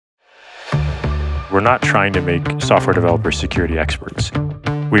We're not trying to make software developers security experts.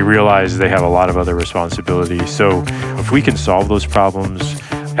 We realize they have a lot of other responsibilities. So if we can solve those problems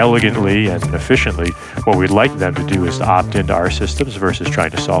elegantly and efficiently, what we'd like them to do is to opt into our systems versus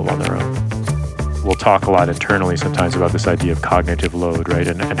trying to solve on their own. We'll talk a lot internally sometimes about this idea of cognitive load, right?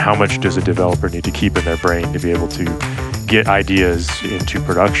 And how much does a developer need to keep in their brain to be able to get ideas into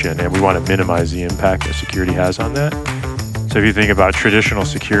production? And we want to minimize the impact that security has on that. So if you think about traditional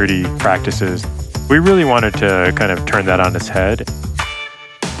security practices, we really wanted to kind of turn that on its head.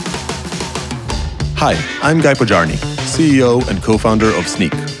 Hi, I'm Guy Podjarny, CEO and co-founder of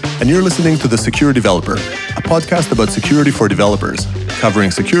Snyk, and you're listening to The Secure Developer, a podcast about security for developers,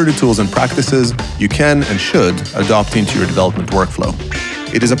 covering security tools and practices you can and should adopt into your development workflow.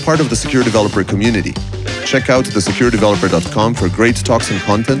 It is a part of the Secure Developer community. Check out thesecuredeveloper.com for great talks and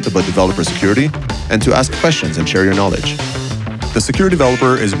content about developer security and to ask questions and share your knowledge. The Secure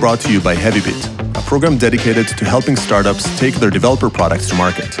Developer is brought to you by Heavybit, a program dedicated to helping startups take their developer products to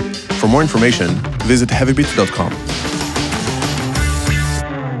market. For more information, visit heavybit.com.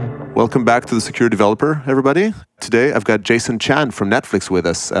 Welcome back to The Secure Developer, everybody. Today, I've got Jason Chan from Netflix with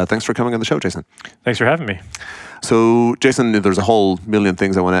us. Thanks for coming on the show, Jason. Thanks for having me. So, Jason, there's a whole million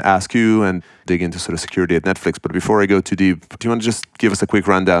things I want to ask you and dig into sort of security at Netflix. But before I go too deep, do you want to just give us a quick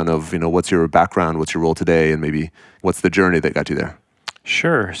rundown of, what's your background, what's your role today, and maybe what's the journey that got you there?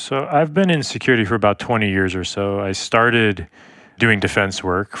 Sure. So I've been in security for about 20 years or so. I started doing defense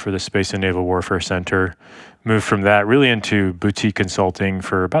work for the Space and Naval Warfare Center, moved from that really into boutique consulting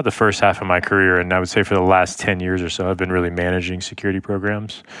for about the first half of my career. And I would say for the last 10 years or so, I've been really managing security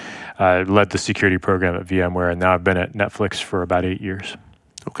programs. I led the security program at VMware, and now I've been at Netflix for about 8 years.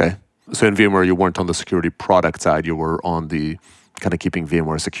 Okay. So in VMware, you weren't on the security product side, you were on the kind of keeping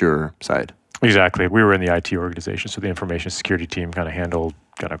VMware secure side. Exactly. We were in the IT organization, so the information security team kind of handled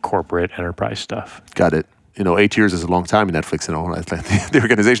kind of corporate enterprise stuff. Got it. 8 years is a long time in Netflix. It's like the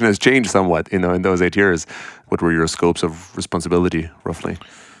organization has changed somewhat, in those 8 years. What were your scopes of responsibility, roughly?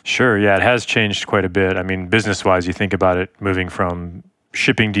 Sure. Yeah, it has changed quite a bit. I mean, business-wise, you think about it moving from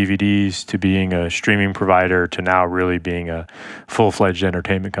shipping DVDs to being a streaming provider to now really being a full-fledged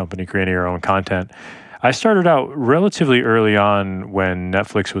entertainment company, creating our own content. I started out relatively early on when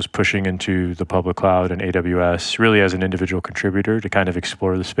Netflix was pushing into the public cloud and AWS, really as an individual contributor to kind of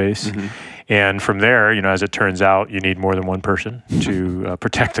explore the space. Mm-hmm. And from there, as it turns out, you need more than one person to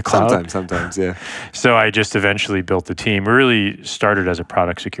protect the cloud. Sometimes, yeah. So I just eventually built the team. We really started as a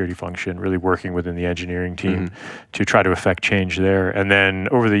product security function, really working within the engineering team to try to affect change there. And then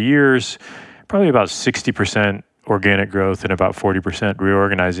over the years, probably about 60% organic growth and about 40%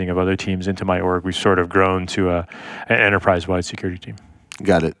 reorganizing of other teams into my org. We've sort of grown to an enterprise-wide security team.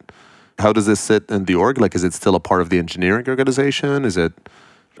 Got it. How does this sit in the org? Is it still a part of the engineering organization? Is it?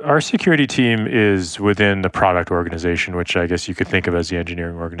 Our security team is within the product organization, which I guess you could think of as the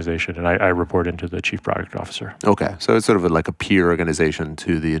engineering organization, and I report into the chief product officer. Okay, so it's sort of like a peer organization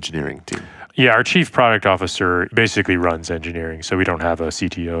to the engineering team. Yeah, our chief product officer basically runs engineering, so we don't have a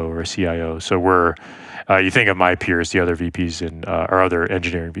CTO or a CIO. So we're, you think of my peers, the other VPs and our other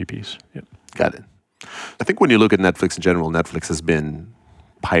engineering VPs. Yep. Got it. I think when you look at Netflix in general, Netflix has been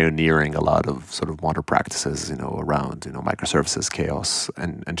pioneering a lot of sort of modern practices, around, microservices, chaos,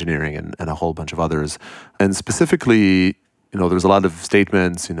 and engineering, and a whole bunch of others. And specifically, there's a lot of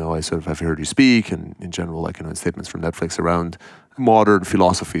statements, I sort of have heard you speak, and in general, statements from Netflix around modern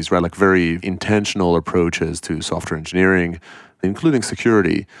philosophies, right? Like very intentional approaches to software engineering, including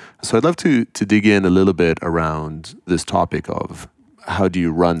security. So I'd love to dig in a little bit around this topic of how do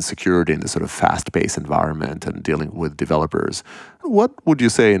you run security in this sort of fast-paced environment and dealing with developers. What would you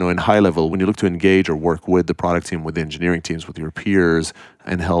say, in high level, when you look to engage or work with the product team, with the engineering teams, with your peers,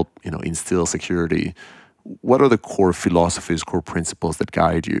 and help, instill security, what are the core philosophies, core principles that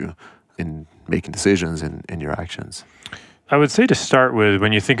guide you in making decisions in your actions? I would say to start with,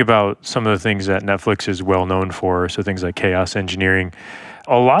 when you think about some of the things that Netflix is well known for, so things like chaos engineering,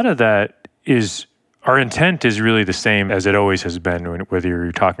 a lot of that is, our intent is really the same as it always has been, whether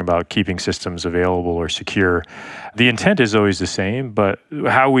you're talking about keeping systems available or secure. The intent is always the same, but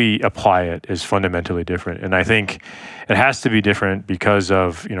how we apply it is fundamentally different. And I think it has to be different because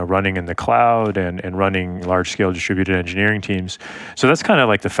of running in the cloud and running large-scale distributed engineering teams. So that's kind of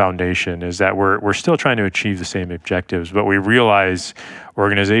like the foundation, is that we're still trying to achieve the same objectives, but we realize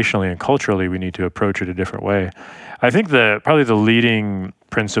organizationally and culturally we need to approach it a different way. I think probably the leading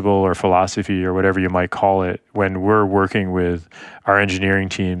principle or philosophy or whatever you might call it when we're working with our engineering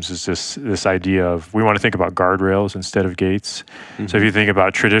teams is this idea of, we want to think about guardrails instead of gates. Mm-hmm. So if you think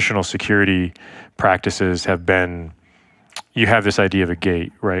about traditional security practices have been you have this idea of a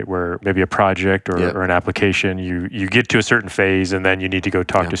gate, right? Where maybe a project or an application, you get to a certain phase and then you need to go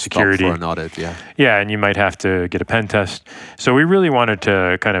talk to security. Stop for an audit, Yeah, and you might have to get a pen test. So we really wanted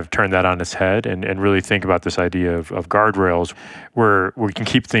to kind of turn that on its head and really think about this idea of guardrails where we can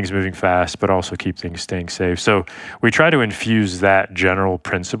keep things moving fast, but also keep things staying safe. So we try to infuse that general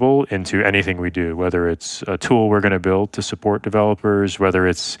principle into anything we do, whether it's a tool we're going to build to support developers, whether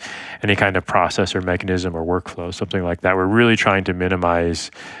it's any kind of process or mechanism or workflow, something like that. We're really trying to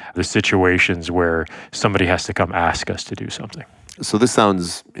minimize the situations where somebody has to come ask us to do something. So this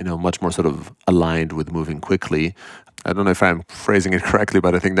sounds, much more sort of aligned with moving quickly. I don't know if I'm phrasing it correctly,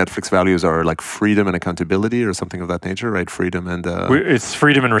 but I think Netflix values are like freedom and accountability or something of that nature, right? Freedom and it's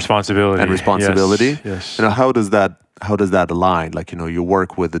freedom and responsibility. Yes. How does that align? Like, you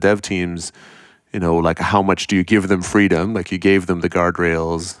work with the dev teams, like how much do you give them freedom? Like you gave them the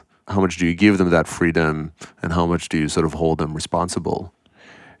guardrails. How much do you give them that freedom, and how much do you sort of hold them responsible?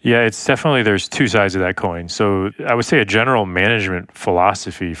 Yeah, it's definitely, there's two sides of that coin. So I would say a general management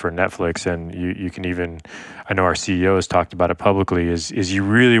philosophy for Netflix, and you can even, I know our CEO has talked about it publicly, is you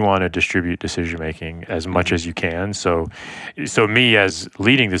really want to distribute decision-making as much as you can. So me as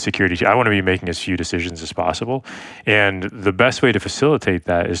leading the security team, I want to be making as few decisions as possible. And the best way to facilitate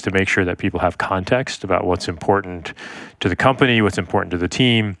that is to make sure that people have context about what's important to the company, what's important to the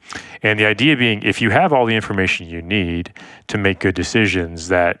team. And the idea being, if you have all the information you need to make good decisions,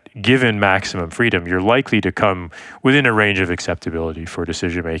 that given maximum freedom, you're likely to come within a range of acceptability for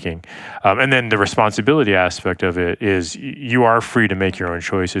decision making. And then the responsibility aspect of it is you are free to make your own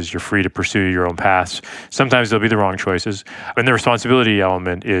choices. You're free to pursue your own paths. Sometimes they'll be the wrong choices. And the responsibility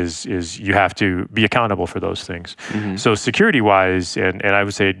element is you have to be accountable for those things. Mm-hmm. So security-wise, and I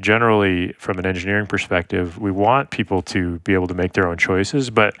would say generally from an engineering perspective, we want people to be able to make their own choices,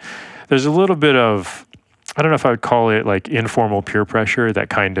 but there's a little bit of, I don't know if I would call it like informal peer pressure that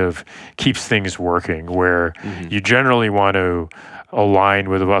kind of keeps things working, where you generally want to align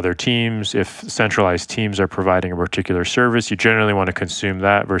with other teams. If centralized teams are providing a particular service, you generally want to consume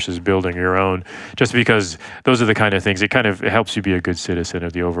that versus building your own, just because those are the kind of things, it helps you be a good citizen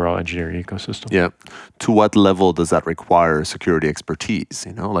of the overall engineering ecosystem. Yeah. To what level does that require security expertise?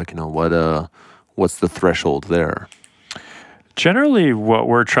 What's the threshold there? Generally, what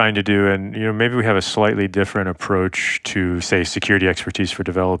we're trying to do, and maybe we have a slightly different approach to, say, security expertise for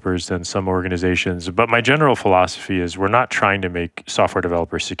developers than some organizations, but my general philosophy is we're not trying to make software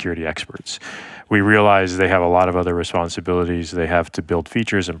developers security experts. We realize they have a lot of other responsibilities. They have to build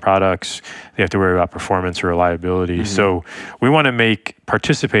features and products. They have to worry about performance or reliability. Mm-hmm. So we want to make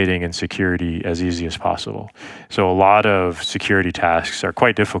participating in security as easy as possible. So a lot of security tasks are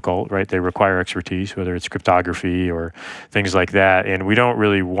quite difficult, right? They require expertise, whether it's cryptography or things like that. And we don't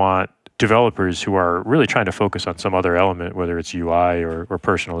really want developers who are really trying to focus on some other element, whether it's UI or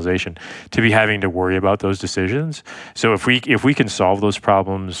personalization, to be having to worry about those decisions. So if we can solve those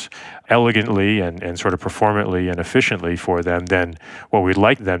problems elegantly and sort of performantly and efficiently for them, then what we'd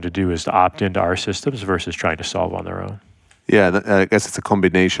like them to do is to opt into our systems versus trying to solve on their own. Yeah, I guess it's a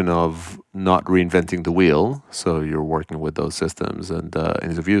combination of not reinventing the wheel, so you're working with those systems and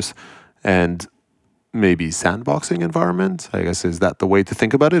ease of use, and maybe sandboxing environment. I guess, is that the way to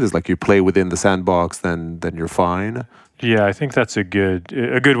think about it? Is like you play within the sandbox, then you're fine. Yeah, I think that's a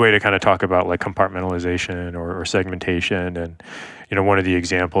good way to kind of talk about like compartmentalization or segmentation. And one of the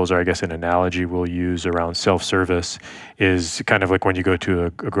examples, or I guess an analogy we'll use around self-service, is kind of like when you go to a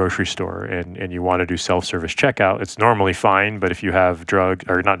grocery store and you want to do self-service checkout. It's normally fine, but if you have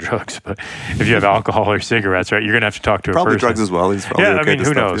but if you have alcohol or cigarettes, right, you're going to have to talk to a person. Probably drugs as well.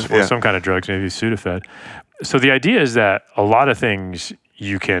 Who knows? Well, some kind of drugs, maybe Sudafed. So the idea is that a lot of things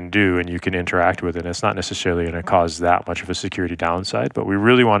you can do and you can interact with, and it's not necessarily going to cause that much of a security downside, but we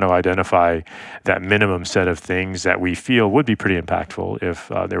really want to identify that minimum set of things that we feel would be pretty impactful if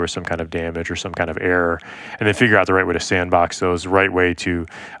there was some kind of damage or some kind of error, and then figure out the right way to sandbox those, the right way to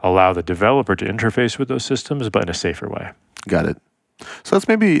allow the developer to interface with those systems, but in a safer way. Got it. So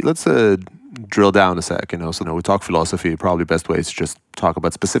let's drill down a sec. So we talk philosophy. Probably best way is to just talk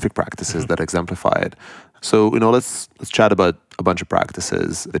about specific practices that exemplify it. So let's chat about a bunch of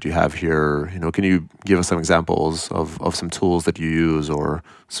practices that you have here. Can you give us some examples of some tools that you use or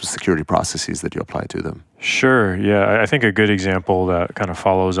some security processes that you apply to them? Sure. Yeah, I think a good example that kind of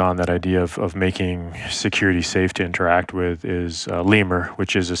follows on that idea of making security safe to interact with is Lemur,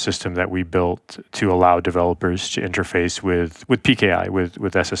 which is a system that we built to allow developers to interface with PKI, with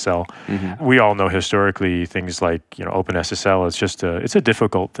SSL. Mm-hmm. We all know historically things like OpenSSL. It's a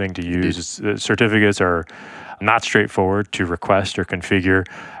difficult thing to use. Certificates are not straightforward to request or configure.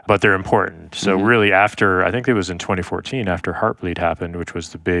 but they're important. So really after, I think it was in 2014, after Heartbleed happened, which was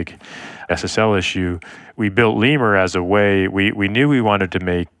the big SSL issue, we built Lemur as a way, we knew we wanted to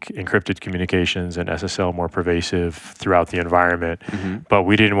make encrypted communications and SSL more pervasive throughout the environment, but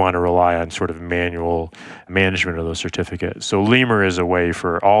we didn't want to rely on sort of manual management of those certificates. So Lemur is a way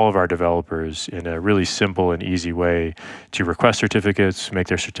for all of our developers in a really simple and easy way to request certificates, make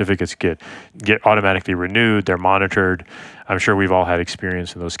their certificates get automatically renewed, they're monitored. I'm sure we've all had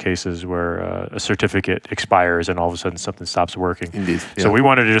experience in those cases where a certificate expires and all of a sudden something stops working. Indeed. Yeah. So we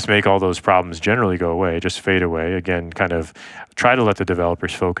wanted to just make all those problems generally go away, just fade away. Again, kind of try to let the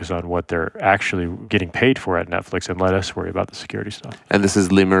developers focus on what they're actually getting paid for at Netflix and let us worry about the security stuff. And this is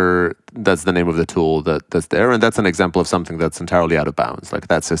Lemur, that's the name of the tool that's there. And that's an example of something that's entirely out of bounds. Like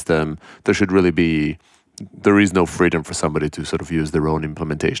that system, there is no freedom for somebody to sort of use their own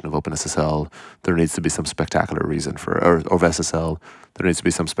implementation of OpenSSL. There needs to be some spectacular reason or of SSL. There needs to be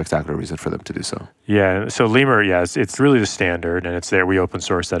some spectacular reason for them to do so. Yeah, so Lemur, it's really the standard, and it's there. We open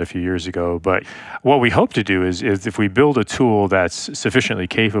sourced that a few years ago. But what we hope to do is if we build a tool that's sufficiently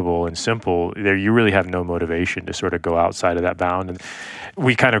capable and simple, there you really have no motivation to sort of go outside of that bound. And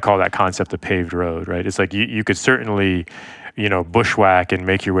we kind of call that concept the paved road, right? It's like you could certainly bushwhack and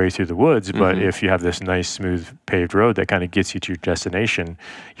make your way through the woods. But if you have this nice, smooth paved road that kind of gets you to your destination,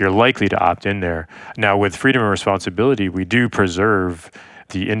 you're likely to opt in there. Now, with freedom and responsibility, we do preserve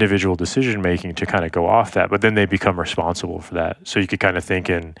the individual decision making to kind of go off that, but then they become responsible for that. So you could kind of think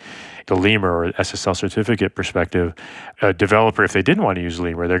in the Lemur or SSL certificate perspective, a developer, if they didn't want to use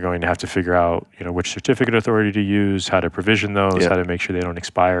Lemur, they're going to have to figure out, which certificate authority to use, how to provision those, how to make sure they don't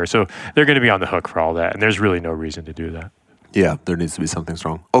expire. So they're going to be on the hook for all that, and there's really no reason to do that. Yeah, there needs to be something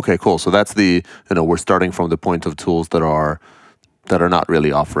strong. Okay, cool. So that's we're starting from the point of tools that are not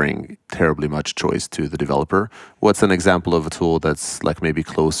really offering terribly much choice to the developer. What's an example of a tool that's like maybe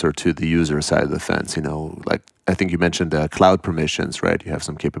closer to the user side of the fence? Like I think you mentioned cloud permissions, right? You have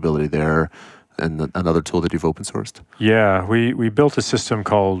some capability there. And another tool that you've open sourced? Yeah, we built a system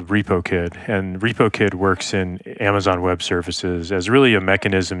called RepoKid, and RepoKid works in Amazon Web Services as really a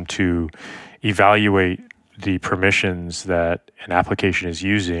mechanism to evaluate the permissions that an application is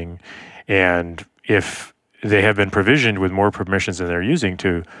using, and if they have been provisioned with more permissions than they're using,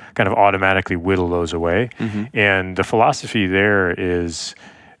 to kind of automatically whittle those away. And the philosophy there is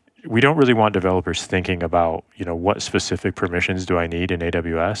we don't really want developers thinking about, what specific permissions do I need in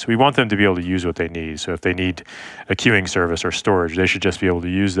AWS. We want them to be able to use what they need. So if they need a queuing service or storage, they should just be able to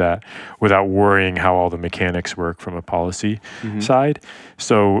use that without worrying how all the mechanics work from a policy side.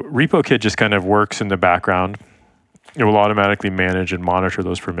 So RepoKid just kind of works in the background. It will automatically manage and monitor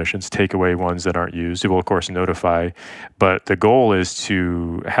those permissions, take away ones that aren't used. It will, of course, notify. But the goal is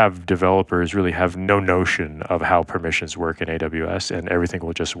to have developers really have no notion of how permissions work in AWS, and everything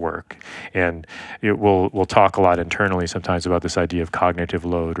will just work. And we'll talk a lot internally sometimes about this idea of cognitive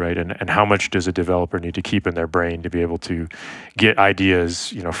load, right? And how much does a developer need to keep in their brain to be able to get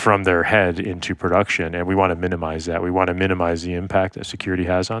ideas, from their head into production? And we want to minimize that. We want to minimize the impact that security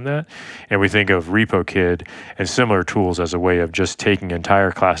has on that. And we think of RepoKid and similar tools as a way of just taking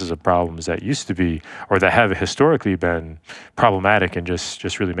entire classes of problems that used to be or that have historically been problematic and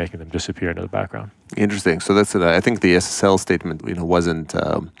just really making them disappear into the background. Interesting. So that's it. I think the SSL statement wasn't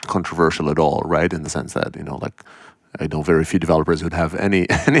controversial at all, right? In the sense that I know very few developers would have any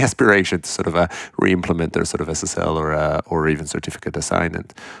aspiration to sort of re-implement their sort of SSL or even certificate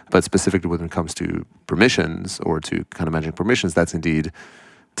assignment. But specifically when it comes to permissions or to kind of managing permissions, that's indeed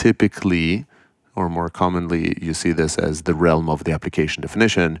typically, or more commonly, you see this as the realm of the application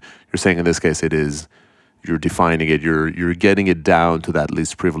definition. You're saying in this case you're defining it, you're getting it down to that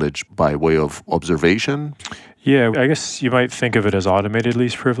least privilege by way of observation. Yeah, I guess you might think of it as automated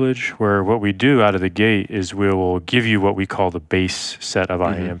least privilege, where what we do out of the gate is we will give you what we call the base set of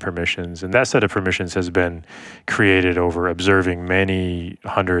IAM permissions. And that set of permissions has been created over observing many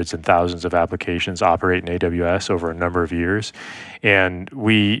hundreds and thousands of applications operate in AWS over a number of years. And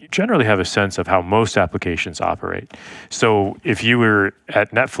we generally have a sense of how most applications operate. So if you were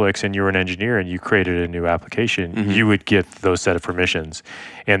at Netflix and you were an engineer and you created a new application, you would get those set of permissions.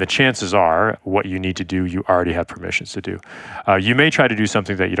 And the chances are what you need to do, you already have permissions to do. You may try to do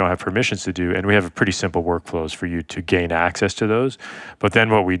something that you don't have permissions to do, and we have pretty simple workflows for you to gain access to those. But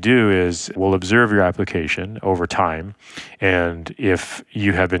then what we do is we'll observe your application over time, and if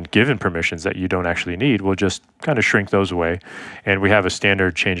you have been given permissions that you don't actually need, we'll just kind of shrink those away. And we have a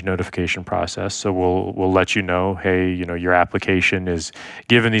standard change notification process. So we'll let you know, hey, your application is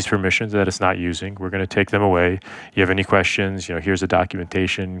given these permissions that it's not using. We're going to take them away. You have any questions, here's the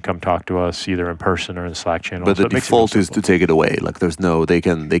documentation. Come talk to us either in person or in the Slack channel channel. But so the it makes it real default is to simple. take it away. Like there's no, they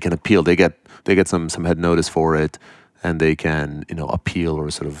can appeal. They get some head notice for it, and they can appeal or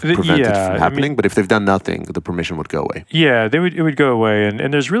sort of prevent it Yeah, from I happening. mean, But if they've done nothing, the permission would go away. yeah, it would go away,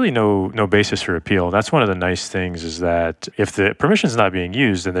 and there's really no basis for appeal. That's one of the nice things is that if the permission's not being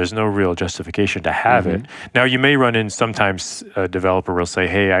used, then there's no real justification to have it. Now you may run in sometimes a developer will say,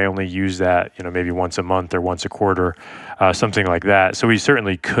 hey, I only use that maybe once a month or once a quarter, something like that. So we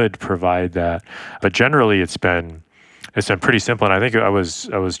certainly could provide that, but generally it's been pretty simple. And I think I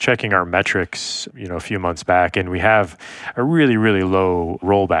was checking our metrics, a few months back, and we have a really, really low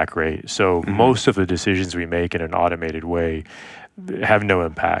rollback rate. So most of the decisions we make in an automated way have no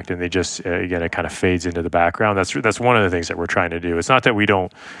impact, and they just again it kind of fades into the background. That's one of the things that we're trying to do. It's not that we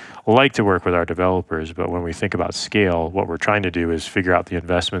don't like to work with our developers, but when we think about scale, what we're trying to do is figure out the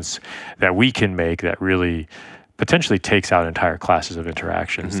investments that we can make that really potentially takes out entire classes of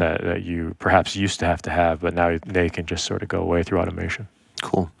interactions that you perhaps used to have, but now they can just sort of go away through automation.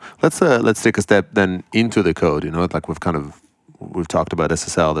 Cool. Let's take a step then into the code. Like we've talked about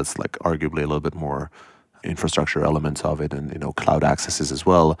SSL. That's like arguably a little bit more infrastructure elements of it, and cloud accesses as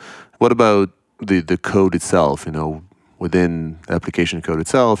well. What about the code itself? Within the application code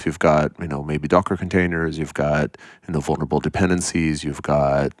itself, you've got maybe Docker containers. You've got vulnerable dependencies. You've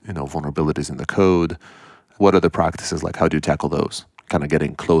got vulnerabilities in the code. What are the practices like? How do you tackle those? Kind of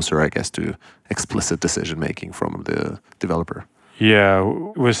getting closer, I guess, to explicit decision making from the developer. Yeah,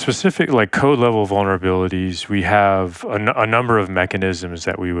 with specific like code level vulnerabilities, we have a number of mechanisms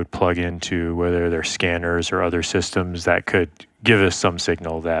that we would plug into, whether they're scanners or other systems that could give us some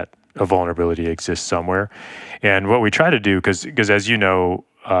signal that a vulnerability exists somewhere. And what we try to do, because as you know,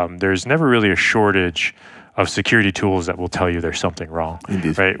 there's never really a shortage of security tools that will tell you there's something wrong.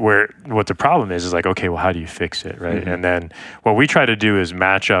 Indeed. Right? What the problem is like, okay, well, how do you fix it, right? And then what we try to do is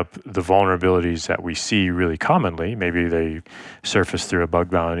match up the vulnerabilities that we see really commonly. Maybe they surface through a bug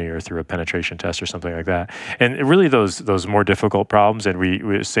bounty or through a penetration test or something like that. And really those more difficult problems, and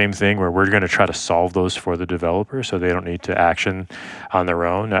we same thing where we're going to try to solve those for the developer so they don't need to action on their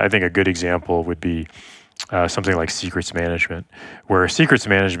own. I think a good example would be something like secrets management, where secrets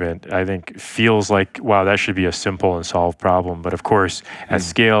management, I think, feels like, wow, that should be a simple and solved problem. But of course, at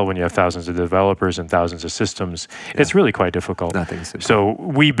scale, when you have thousands of developers and thousands of systems, it's really quite difficult. Nothing simple. So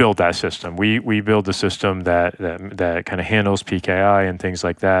we build that system. We build the system that kind of handles PKI and things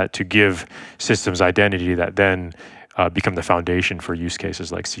like that to give systems identity that then become the foundation for use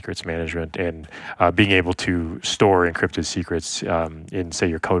cases like secrets management and being able to store encrypted secrets in, say,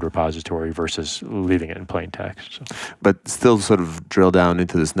 your code repository versus leaving it in plain text. So. But still, sort of drill down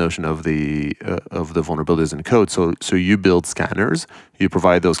into this notion of the vulnerabilities in code. So you build scanners. You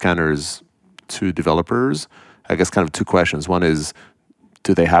provide those scanners to developers. I guess kind of two questions. One is,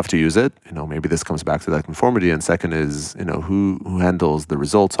 do they have to use it? Maybe this comes back to that conformity. And second is, who handles the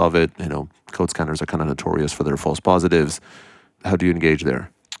results of it? Code scanners are kind of notorious for their false positives. How do you engage there?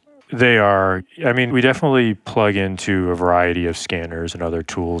 They are. I mean, we definitely plug into a variety of scanners and other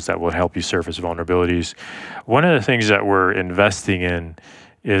tools that will help you surface vulnerabilities. One of the things that we're investing in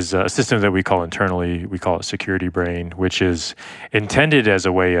is a system that we call internally, we call it Security Brain, which is intended as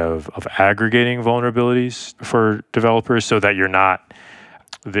a way of aggregating vulnerabilities for developers so that you're not.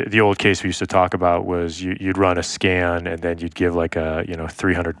 The old case we used to talk about was you'd run a scan and then you'd give like a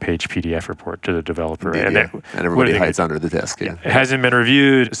 300-page PDF report to the developer. Indeed, and everybody hides under the desk. Yeah. It hasn't been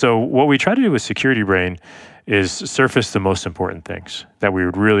reviewed. So what we try to do with Security Brain is surface the most important things that we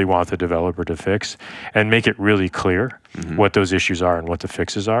would really want the developer to fix and make it really clear what those issues are and what the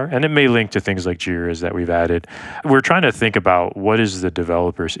fixes are. And it may link to things like JIRAs that we've added. We're trying to think about what is the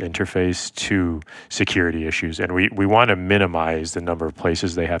developer's interface to security issues. And we want to minimize the number of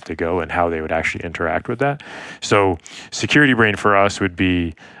places they have to go and how they would actually interact with that. So Security Brain for us would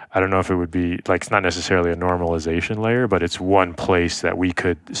be, I don't know if it would be like, it's not necessarily a normalization layer, but it's one place that we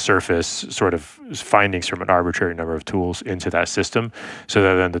could surface sort of findings from an arbitrary number of tools into that system so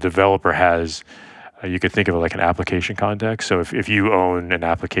that then the developer has, you could think of it like an application context. So if you own an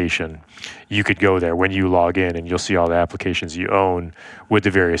application, you could go there when you log in and you'll see all the applications you own with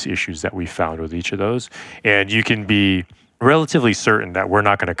the various issues that we found with each of those. And you can be relatively certain that we're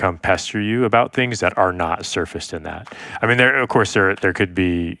not going to come pester you about things that are not surfaced in that. I mean, there could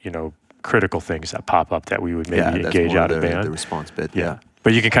be, critical things that pop up that we would maybe engage out of band. The response bit, yeah.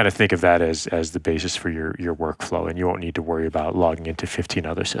 But you can kind of think of that as the basis for your workflow, and you won't need to worry about logging into 15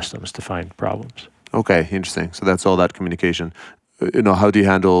 other systems to find problems. Okay, interesting. So that's all that communication. How do you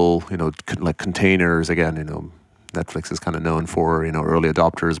handle, like containers again? Netflix is kind of known for, early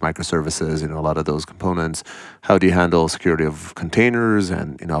adopters, microservices, a lot of those components. How do you handle security of containers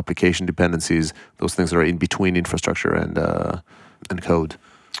and, application dependencies, those things that are in between infrastructure and code?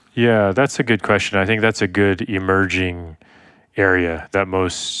 Yeah, that's a good question. I think that's a good emerging area that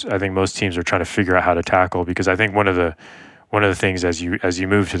most teams are trying to figure out how to tackle, because I think one of the things as you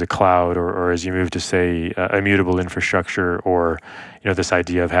move to the cloud, or as you move to, say, immutable infrastructure, or this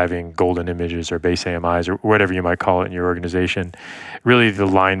idea of having golden images or base AMIs or whatever you might call it in your organization, really the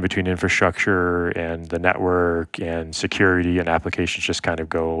line between infrastructure and the network and security and applications just kind of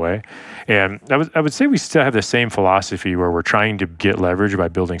go away. And I would say we still have the same philosophy where we're trying to get leverage by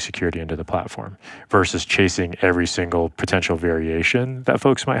building security into the platform versus chasing every single potential variation that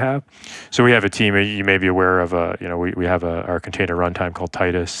folks might have. So we have a team, you may be aware of, we have our container runtime called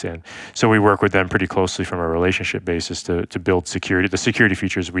Titus, and so we work with them pretty closely from a relationship basis to build the security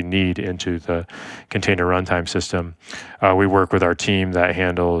features we need into the container runtime system. We work with our team that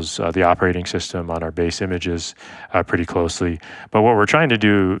handles the operating system on our base images pretty closely. But what we're trying to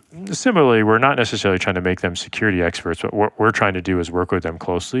do, similarly, we're not necessarily trying to make them security experts, but what we're trying to do is work with them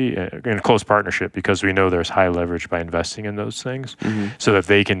closely in close partnership, because we know there's high leverage by investing in those things, so that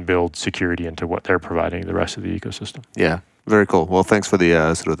they can build security into what they're providing the rest of the ecosystem. Yeah. Very cool. Well, thanks for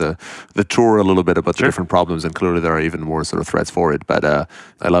the sort of the tour a little bit about the different problems, and clearly there are even more sort of threats for it. But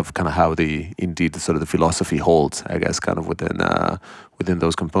I love kind of how the philosophy holds, I guess, kind of within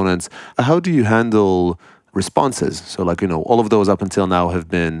those components. How do you handle responses? So, all of those up until now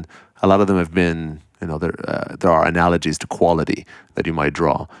a lot of them have been, there are analogies to quality that you might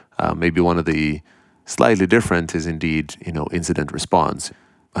draw. Maybe one of the slightly different is indeed, incident response.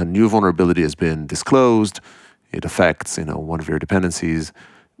 A new vulnerability has been disclosed. It affects, one of your dependencies.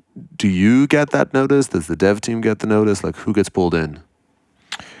 Do you get that notice? Does the dev team get the notice? Who gets pulled in?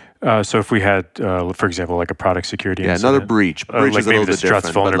 So if we had, for example, like a product security incident. Another breach. Breach is a little bit different. Struts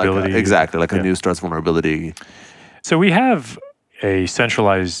vulnerability. Exactly, a new Struts vulnerability. So we have a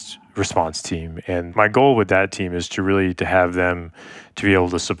centralized response team, and my goal with that team is to have them to be able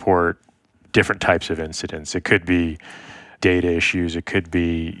to support different types of incidents. It could be data issues, it could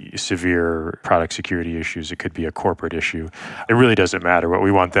be severe product security issues, it could be a corporate issue. It really doesn't matter. What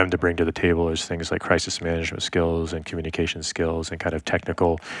we want them to bring to the table is things like crisis management skills and communication skills and kind of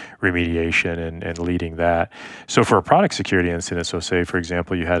technical remediation and leading that. So for a product security incident, so say, for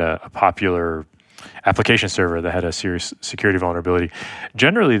example, you had a popular application server that had a serious security vulnerability.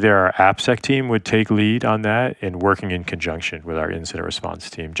 Generally, our AppSec team would take lead on that and working in conjunction with our incident response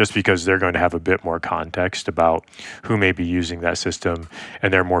team, just because they're going to have a bit more context about who may be using that system,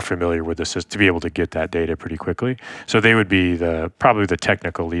 and they're more familiar with the system to be able to get that data pretty quickly. So they would be probably the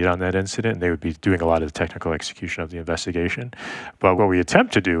technical lead on that incident, and they would be doing a lot of the technical execution of the investigation. But what we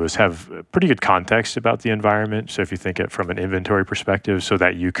attempt to do is have pretty good context about the environment. So if you think it from an inventory perspective, so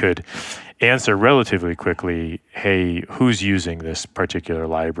that you could answer relatively quickly, hey, who's using this particular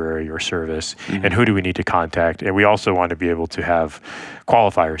library or service, and who do we need to contact? And we also want to be able to have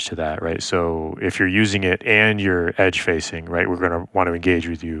qualifiers to that, right? So if you're using it and you're edge facing, right, we're going to want to engage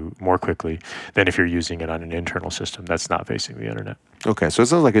with you more quickly than if you're using it on an internal system that's not facing the internet. Okay, so it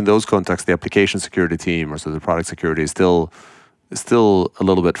sounds like in those contexts, the application security team, or so the product security is still a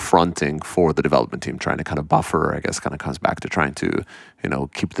little bit fronting for the development team, trying to kind of buffer, I guess, kind of comes back to trying to,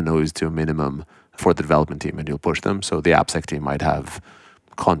 keep the noise to a minimum for the development team, and you'll push them. So the AppSec team might have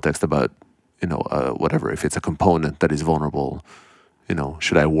context about, whatever, if it's a component that is vulnerable,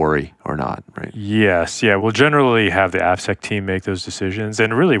 should I worry or not, right? Yes. Yeah. We'll generally have the AppSec team make those decisions.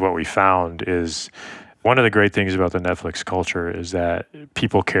 And really what we found is one of the great things about the Netflix culture is that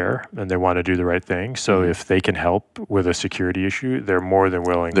people care and they want to do the right thing. So if they can help with a security issue, they're more than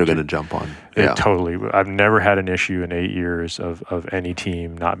willing. They're going to jump on. Yeah, totally. I've never had an issue in 8 years of any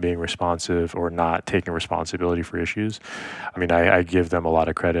team not being responsive or not taking responsibility for issues. I mean, I give them a lot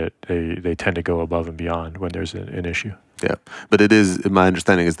of credit. They tend to go above and beyond when there's an issue. Yeah, but it is, my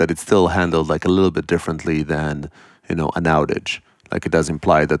understanding is that it's still handled a little bit differently than, an outage. It does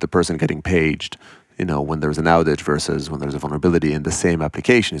imply that the person getting paged, when there's an outage versus when there's a vulnerability in the same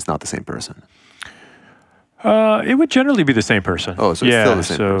application, it's not the same person. It would generally be the same person. Oh, so it's still the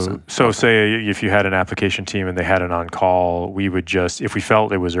same person. So say if you had an application team and they had an on-call, we would just, if we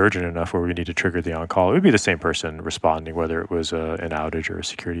felt it was urgent enough where we need to trigger the on-call, it would be the same person responding, whether it was an outage or a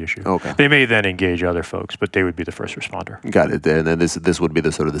security issue. Okay. They may then engage other folks, but they would be the first responder. Got it. And then this would be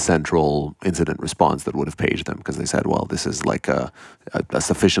the sort of the central incident response that would have paged them, because they said, well, this is a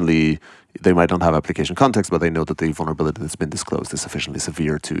sufficiently, they might not have application context, but they know that the vulnerability that's been disclosed is sufficiently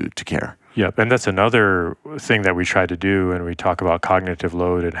severe to care. Yep, and that's another thing that we try to do, and we talk about cognitive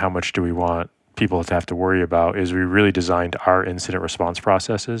load and how much do we want people to have to worry about is we really designed our incident response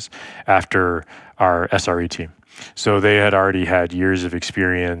processes after our SRE team. So they had already had years of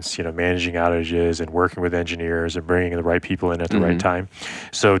experience, managing outages and working with engineers and bringing the right people in at the right time.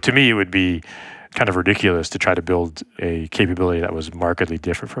 So to me, it would be kind of ridiculous to try to build a capability that was markedly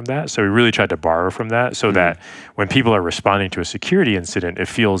different from that. So we really tried to borrow from that so that when people are responding to a security incident, it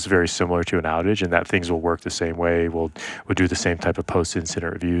feels very similar to an outage and that things will work the same way. We'll do the same type of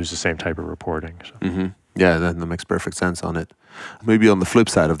post-incident reviews, the same type of reporting. So. Yeah, that makes perfect sense on it. Maybe on the flip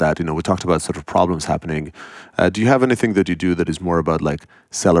side of that, we talked about sort of problems happening. Do you have anything that you do that is more about like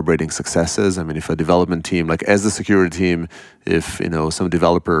celebrating successes? I mean, if a development team, like as the security team, if some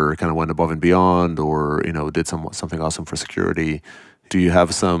developer kind of went above and beyond, or did something awesome for security, do you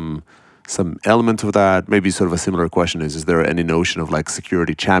have some element of that? Maybe sort of a similar question is there any notion of like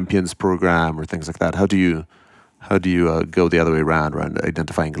security champions program or things like that? How do you go the other way around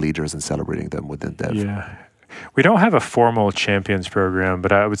identifying leaders and celebrating them within dev? Yeah. We don't have a formal champions program,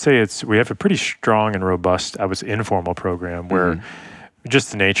 but I would say we have a pretty strong and robust, informal program where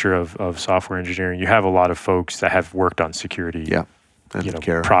just the nature of software engineering, you have a lot of folks that have worked on security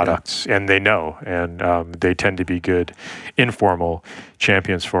products, and they know, and they tend to be good informal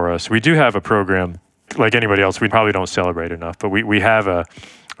champions for us. We do have a program, like anybody else, we probably don't celebrate enough, but we have a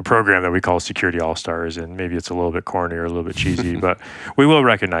program that we call Security All-Stars, and maybe it's a little bit corny or a little bit cheesy, but we will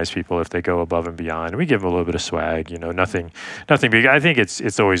recognize people if they go above and beyond. We give them a little bit of swag, nothing big. I think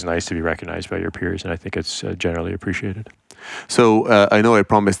it's always nice to be recognized by your peers, and I think it's generally appreciated. So I know I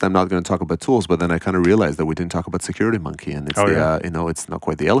promised I'm not going to talk about tools, but then I kind of realized that we didn't talk about SecurityMonkey, and it's it's not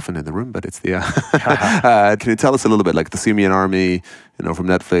quite the elephant in the room, but it's the. Can you tell us a little bit, like the Simian Army, from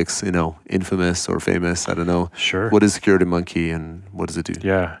Netflix, infamous or famous? I don't know. Sure. What is SecurityMonkey, and what does it do?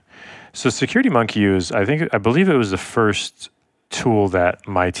 Yeah. So SecurityMonkey is, I believe it was the first tool that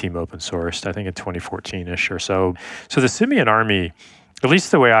my team open sourced, I think in 2014-ish or so. So the Simian Army, at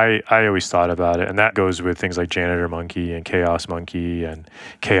least the way I always thought about it, and that goes with things like Janitor Monkey and Chaos Monkey and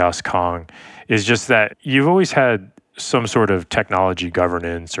Chaos Kong, is just that you've always had some sort of technology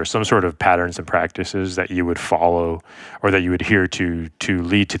governance or some sort of patterns and practices that you would follow or that you would adhere to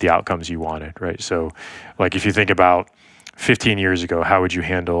lead to the outcomes you wanted, right? So like if you think about 15 years ago, how would you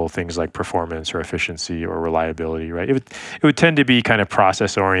handle things like performance or efficiency or reliability, right? It would tend to be kind of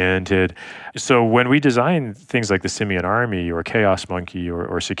process oriented. So when we design things like the Simian Army or Chaos Monkey or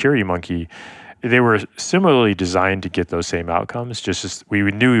SecurityMonkey, they were similarly designed to get those same outcomes, just as we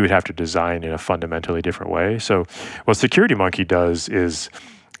knew we would have to design in a fundamentally different way. So what SecurityMonkey does is,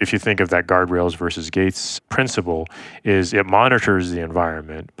 if you think of that guardrails versus gates principle, is it monitors the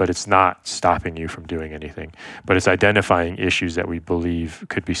environment, but it's not stopping you from doing anything. But it's identifying issues that we believe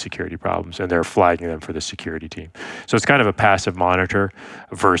could be security problems, and they're flagging them for the security team. So it's kind of a passive monitor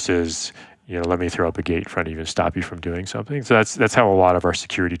versus, let me throw up a gate in front of you and stop you from doing something. So that's how a lot of our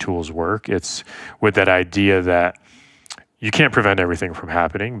security tools work. It's with that idea that you can't prevent everything from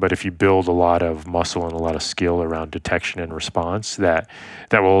happening, but if you build a lot of muscle and a lot of skill around detection and response, that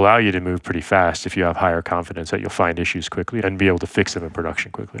will allow you to move pretty fast if you have higher confidence that you'll find issues quickly and be able to fix them in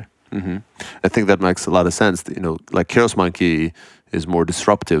production quickly. I think that makes a lot of sense. Like Chaos Monkey is more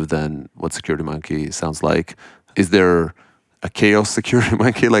disruptive than what SecurityMonkey sounds like. Is there a chaos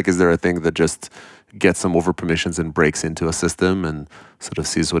SecurityMonkey? Like, is there a thing that just gets some over permissions and breaks into a system and sort of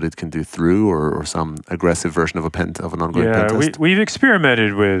sees what it can do through, or some aggressive version of an ongoing pen test? We've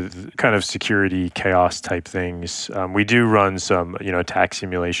experimented with kind of security chaos type things. We do run some, attack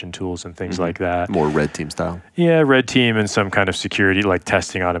simulation tools and things like that. More red team style. Yeah, red team and some kind of security, like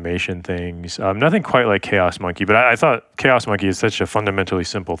testing automation things. Nothing quite like Chaos Monkey, but I thought Chaos Monkey is such a fundamentally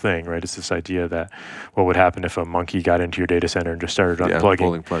simple thing, right? It's this idea that what would happen if a monkey got into your data center and just started unplugging.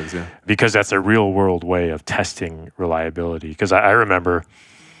 Pulling plugs, Because that's a real world way of testing reliability. Because I remember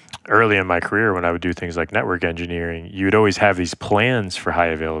early in my career when I would do things like network engineering, you would always have these plans for high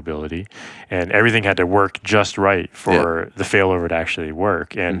availability, and everything had to work just right for the failover to actually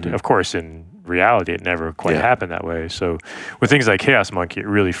work. And of course, in reality, it never quite happened that way. So with things like Chaos Monkey, it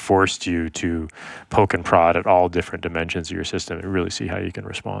really forced you to poke and prod at all different dimensions of your system and really see how you can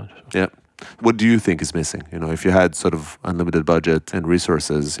respond. Yeah. What do you think is missing? If you had sort of unlimited budget and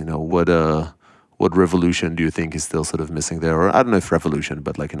resources, what revolution do you think is still sort of missing there? Or I don't know if revolution,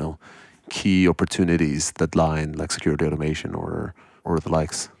 but like, key opportunities that lie in like security automation or the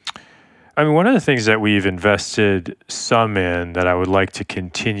likes. I mean, one of the things that we've invested some in that I would like to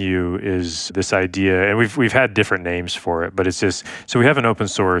continue is this idea, and we've had different names for it, but it's just, so we have an open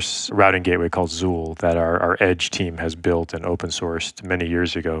source routing gateway called Zool that our Edge team has built and open sourced many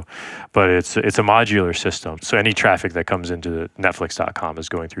years ago, but it's a modular system. So any traffic that comes into Netflix.com is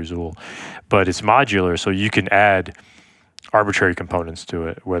going through Zool, but it's modular, so you can add arbitrary components to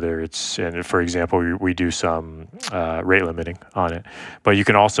it, whether it's, and for example, we do some rate limiting on it, but you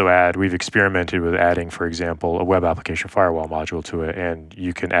can also add, we've experimented with adding, for example, a web application firewall module to it, and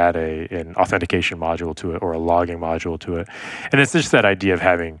you can add an authentication module to it or a logging module to it. And it's just that idea of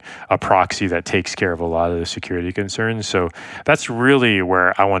having a proxy that takes care of a lot of the security concerns. So that's really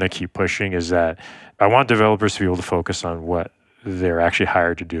where I want to keep pushing, is that I want developers to be able to focus on what they're actually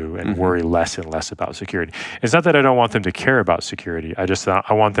hired to do and worry less and less about security. It's not that I don't want them to care about security.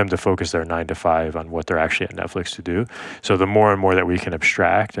 I want them to focus their 9 to 5 on what they're actually at Netflix to do. So the more and more that we can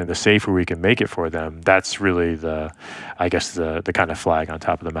abstract and the safer we can make it for them, that's really the kind of flag on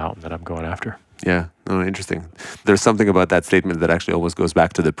top of the mountain that I'm going after. Yeah, no, interesting. There's something about that statement that actually almost goes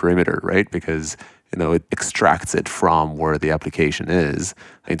back to the perimeter, right? Because it extracts it from where the application is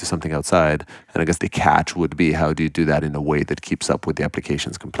into something outside. And I guess the catch would be, how do you do that in a way that keeps up with the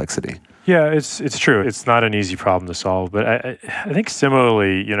application's complexity? Yeah, it's true. It's not an easy problem to solve, but I think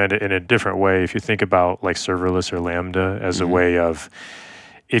similarly, in a different way, if you think about like serverless or Lambda as a way of,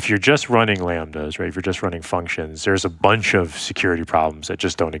 if you're just running Lambdas, right? If you're just running functions, there's a bunch of security problems that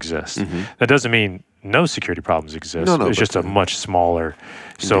just don't exist. That doesn't mean no security problems exist. No, it's just a much smaller.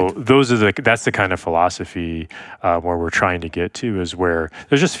 So that's the kind of philosophy where we're trying to get to, is where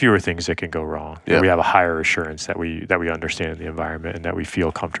there's just fewer things that can go wrong. Yeah. We have a higher assurance that we understand the environment and that we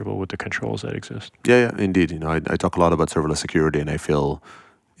feel comfortable with the controls that exist. Yeah, indeed. I talk a lot about serverless security, and I feel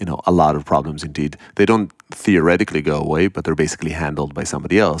a lot of problems indeed. They don't theoretically go away, but they're basically handled by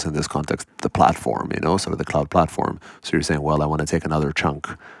somebody else. In this context, the platform, sort of the cloud platform. So you're saying, well, I want to take another chunk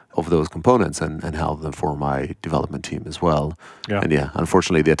of those components and handle them for my development team as well. Yeah. And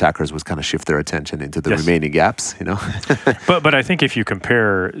unfortunately, the attackers would kind of shift their attention into the remaining gaps, But I think if you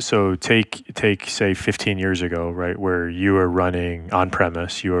compare, so take say 15 years ago, right, where you were running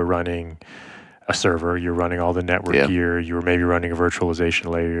on-premise, you were running a server, you're running all the network gear, you were maybe running a virtualization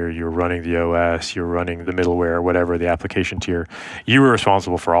layer, you were running the OS, you were running the middleware, whatever, the application tier. You were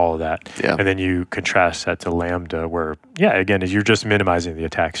responsible for all of that. Yeah. And then you contrast that to Lambda, where, again, you're just minimizing the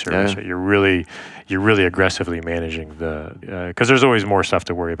attack surface. Right? You're really aggressively managing because there's always more stuff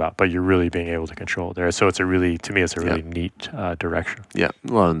to worry about, but you're really being able to control there. So it's a really neat direction. Yeah.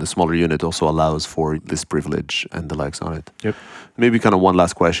 Well, and the smaller unit also allows for this privilege and the likes on it. Yep. Maybe kind of one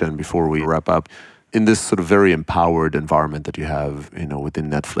last question before we wrap up. In this sort of very empowered environment that you have, within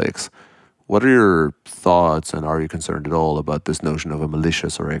Netflix, what are your thoughts, and are you concerned at all about this notion of a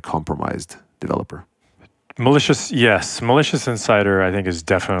malicious or a compromised developer? Malicious, yes. Malicious insider, I think, is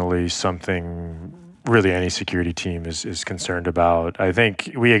definitely something really any security team is concerned about. I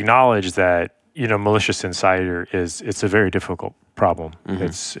think we acknowledge that, malicious insider it's a very difficult problem.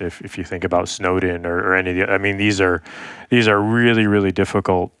 It's if you think about Snowden or any of the, I mean, these are really, really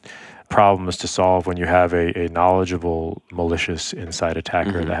difficult problems to solve when you have a knowledgeable malicious inside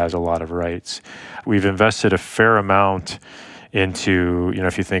attacker that has a lot of rights. We've invested a fair amount into,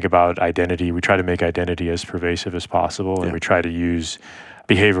 if you think about identity, we try to make identity as pervasive as possible, and we try to use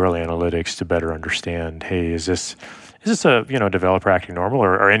behavioral analytics to better understand, hey, is this a developer acting normal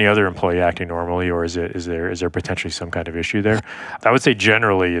or any other employee acting normally, or is there potentially some kind of issue there? I would say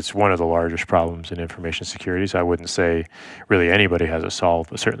generally it's one of the largest problems in information security. So I wouldn't say really anybody has it solved,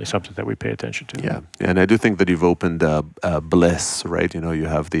 but certainly something that we pay attention to. Yeah, and I do think that you've opened Bliss, right? You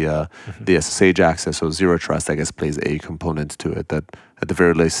have the SSH access, so Zero Trust, I guess, plays a component to it that at the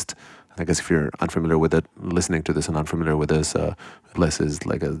very least, I guess if you're unfamiliar with it, listening to this and unfamiliar with this, Bliss is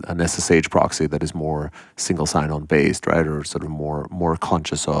like an SSH proxy that is more single sign-on based, right? Or sort of more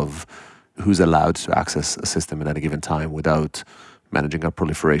conscious of who's allowed to access a system at any given time without managing a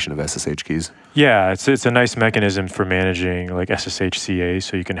proliferation of SSH keys. Yeah, it's a nice mechanism for managing like SSH CA,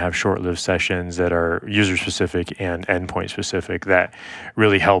 so you can have short-lived sessions that are user-specific and endpoint-specific. That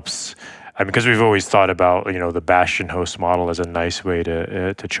really helps. Because we've always thought about the bastion host model as a nice way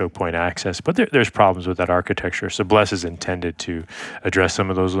to choke point access, but there's problems with that architecture. So Bless is intended to address some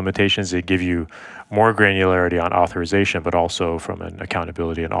of those limitations. They give you more granularity on authorization, but also from an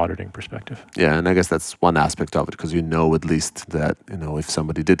accountability and auditing perspective. Yeah, and I guess that's one aspect of it, because at least that if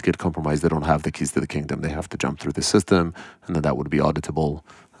somebody did get compromised, they don't have the keys to the kingdom. They have to jump through the system, and then that would be auditable.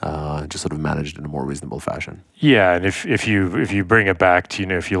 just sort of managed in a more reasonable fashion. Yeah, and if you bring it back to,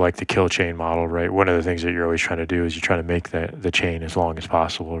 if you like the kill chain model, right? One of the things that you're always trying to do is you're trying to make the chain as long as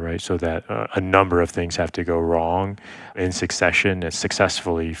possible, right? So that a number of things have to go wrong in succession and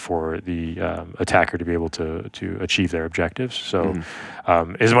successfully for the attacker to be able to achieve their objectives. So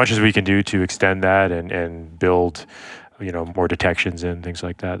as much as we can do to extend that and build, more detections and things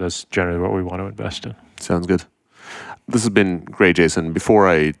like that, that's generally what we want to invest in. Sounds good. This has been great, Jason. Before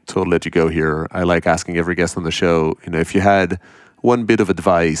I totally let you go here, I like asking every guest on the show, if you had one bit of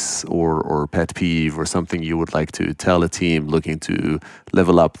advice or pet peeve or something you would like to tell a team looking to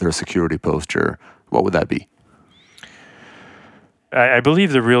level up their security posture, what would that be? I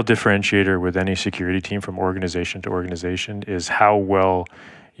believe the real differentiator with any security team from organization to organization is how well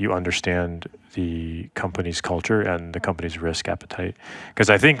you understand the company's culture and the company's risk appetite. Because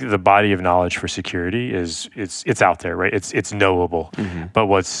I think the body of knowledge for security it's out there, right? It's knowable. But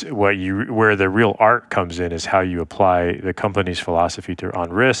where the real art comes in is how you apply the company's philosophy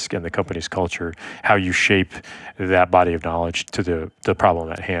on risk and the company's culture, how you shape that body of knowledge to the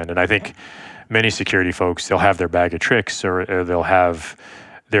problem at hand. And I think many security folks, they'll have their bag of tricks or they'll have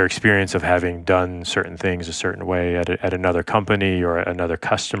their experience of having done certain things a certain way at another company or another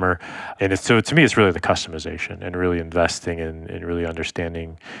customer. And so to me, it's really the customization and really investing in really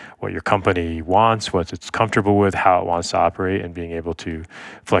understanding what your company wants, what it's comfortable with, how it wants to operate, and being able to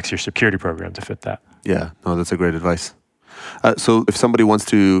flex your security program to fit that. Yeah, no, that's a great advice. So if somebody wants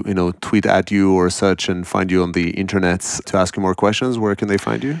to, tweet at you or such and find you on the internets to ask you more questions, where can they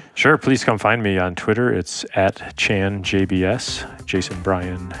find you? Sure. Please come find me on Twitter. It's @ChanJBS, Jason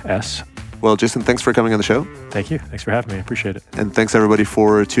Bryan S. Well, Jason, thanks for coming on the show. Thank you. Thanks for having me. I appreciate it. And thanks everybody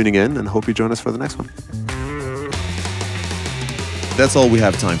for tuning in, and hope you join us for the next one. That's all we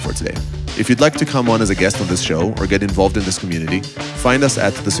have time for today. If you'd like to come on as a guest on this show or get involved in this community, find us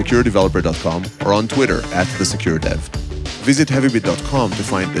at thesecuredeveloper.com or on Twitter @thesecuredev. Visit heavybit.com to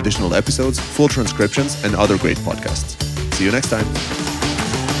find additional episodes, full transcriptions, and other great podcasts. See you next time.